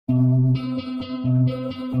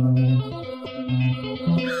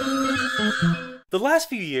last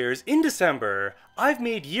few years, in December, I've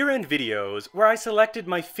made year-end videos where I selected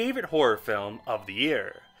my favorite horror film of the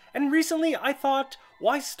year. And recently I thought,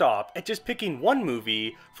 why stop at just picking one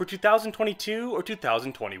movie for 2022 or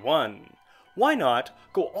 2021? Why not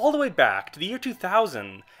go all the way back to the year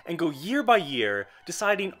 2000 and go year by year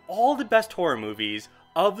deciding all the best horror movies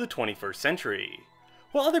of the 21st century?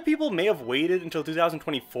 While other people may have waited until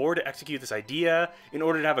 2024 to execute this idea in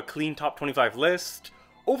order to have a clean top 25 list,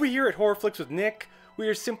 over here at Horror Flicks with Nick, we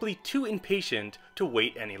are simply too impatient to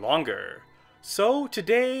wait any longer. So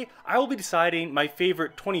today, I will be deciding my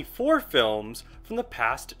favorite 24 films from the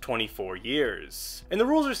past 24 years. And the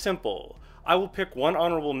rules are simple. I will pick one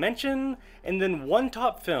honorable mention, and then one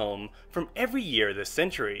top film from every year this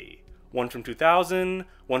century. One from 2000,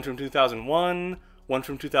 one from 2001, one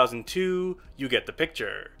from 2002, you get the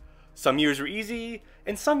picture. Some years were easy,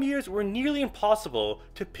 and some years were nearly impossible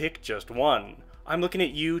to pick just one. I'm looking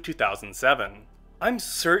at you, 2007. I'm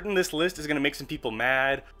certain this list is going to make some people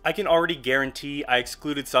mad. I can already guarantee I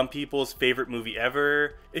excluded some people's favorite movie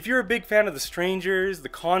ever. If you're a big fan of The Strangers, The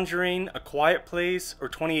Conjuring, A Quiet Place, or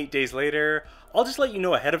 28 Days Later, I'll just let you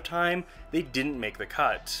know ahead of time they didn't make the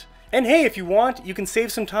cut. And hey, if you want, you can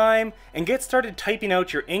save some time and get started typing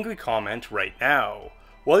out your angry comment right now.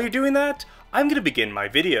 While you're doing that, I'm going to begin my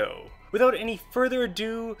video. Without any further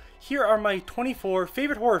ado, here are my 24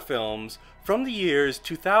 favorite horror films from the years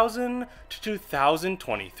 2000 to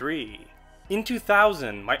 2023. In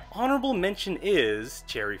 2000, my honorable mention is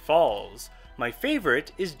Cherry Falls. My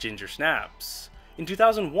favorite is Ginger Snaps. In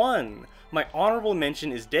 2001, my honorable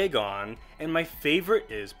mention is Dagon, and my favorite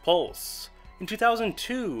is Pulse. In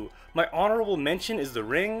 2002, my honorable mention is The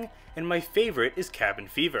Ring, and my favorite is Cabin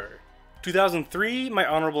Fever. 2003, my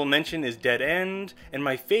honorable mention is Dead End, and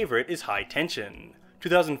my favorite is High Tension.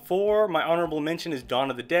 2004, my honorable mention is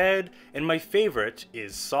Dawn of the Dead, and my favorite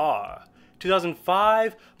is Saw.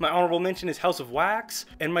 2005, my honorable mention is House of Wax,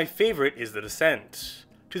 and my favorite is The Descent.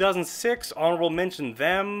 2006, honorable mention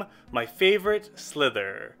Them, my favorite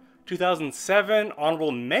Slither. 2007,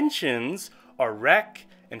 honorable mentions are Wreck,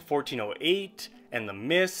 and 1408, and The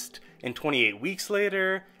Mist, and 28 Weeks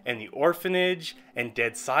Later, and The Orphanage, and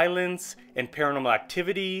Dead Silence, and Paranormal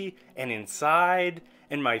Activity, and Inside,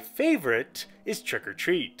 and my favorite is Trick or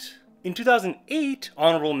Treat. In 2008,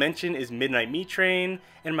 honorable mention is Midnight Meat Train,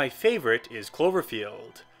 and my favorite is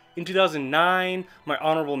Cloverfield. In 2009, my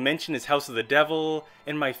honorable mention is House of the Devil,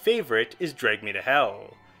 and my favorite is Drag Me to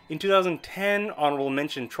Hell. In 2010, honorable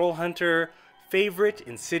mention Troll Hunter, favorite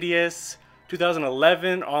Insidious.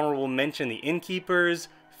 2011, honorable mention The Innkeepers,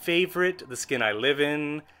 favorite The Skin I Live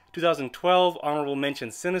In. 2012, honorable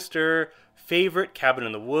mention Sinister, favorite Cabin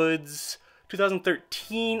in the Woods.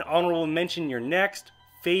 2013, honorable mention You're Next,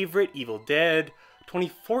 favorite Evil Dead.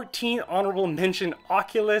 2014, honorable mention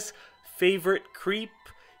Oculus, favorite Creep.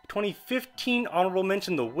 2015, honorable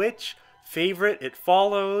mention The Witch, favorite It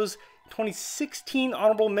Follows. 2016,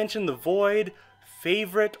 honorable mention The Void,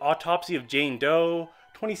 favorite Autopsy of Jane Doe.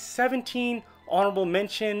 2017, honorable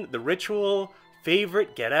mention The Ritual,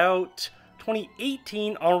 favorite Get Out.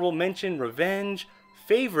 2018, honorable mention Revenge,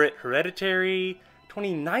 favorite Hereditary.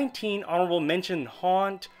 2019, honorable mention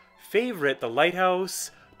Haunt, favorite The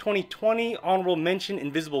Lighthouse. 2020, honorable mention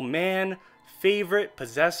Invisible Man, favorite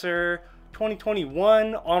Possessor.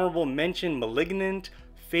 2021, honorable mention Malignant,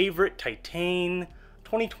 favorite Titan.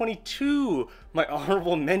 2022, my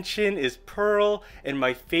honorable mention is Pearl, and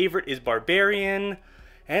my favorite is Barbarian.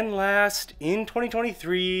 And last, in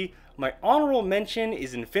 2023, my honorable mention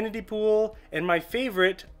is Infinity Pool, and my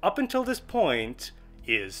favorite, up until this point,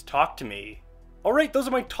 is Talk to Me. Alright, those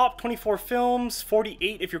are my top 24 films,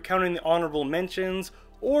 48 if you're counting the honorable mentions,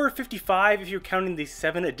 or 55 if you're counting the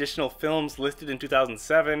 7 additional films listed in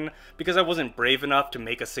 2007, because I wasn't brave enough to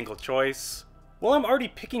make a single choice. While I'm already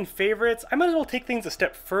picking favorites, I might as well take things a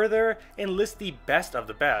step further and list the best of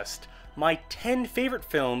the best. My 10 favorite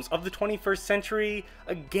films of the 21st century,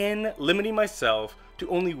 again limiting myself to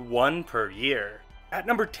only one per year. At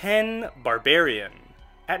number 10, Barbarian.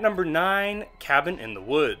 At number 9, Cabin in the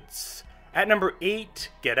Woods. At number 8,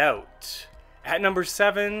 Get Out. At number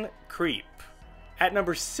 7, Creep. At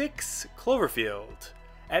number 6, Cloverfield.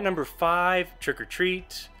 At number 5, Trick or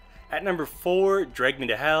Treat. At number 4, Drag Me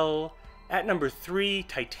to Hell. At number 3,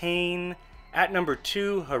 Titan. At number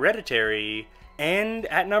 2, Hereditary. And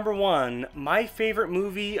at number 1, my favorite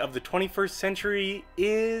movie of the 21st century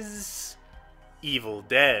is Evil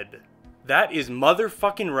Dead. That is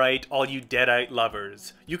motherfucking right, all you Deadite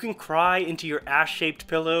lovers. You can cry into your ass-shaped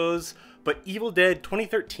pillows, but Evil Dead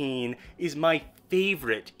 2013 is my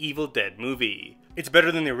favorite Evil Dead movie. It's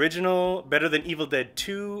better than the original, better than Evil Dead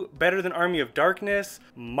 2, better than Army of Darkness,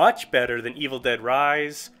 much better than Evil Dead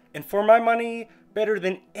Rise, and for my money, better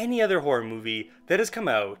than any other horror movie that has come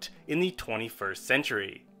out in the 21st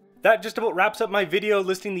century. That just about wraps up my video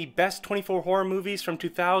listing the best 24 horror movies from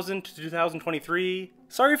 2000 to 2023.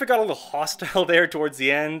 Sorry if I got a little hostile there towards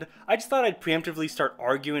the end. I just thought I'd preemptively start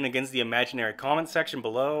arguing against the imaginary comment section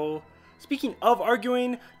below. Speaking of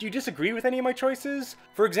arguing, do you disagree with any of my choices?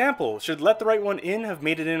 For example, should Let the Right One In have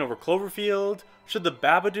made it in over Cloverfield? Should the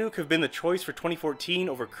Babadook have been the choice for 2014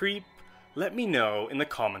 over Creep? Let me know in the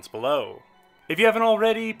comments below. If you haven't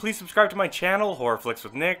already, please subscribe to my channel, Horror Flicks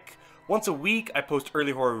with Nick. Once a week, I post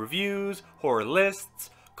early horror reviews, horror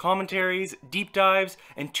lists, commentaries, deep dives,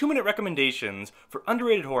 and 2-minute recommendations for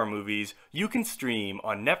underrated horror movies you can stream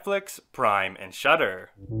on Netflix, Prime, and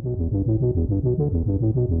Shudder.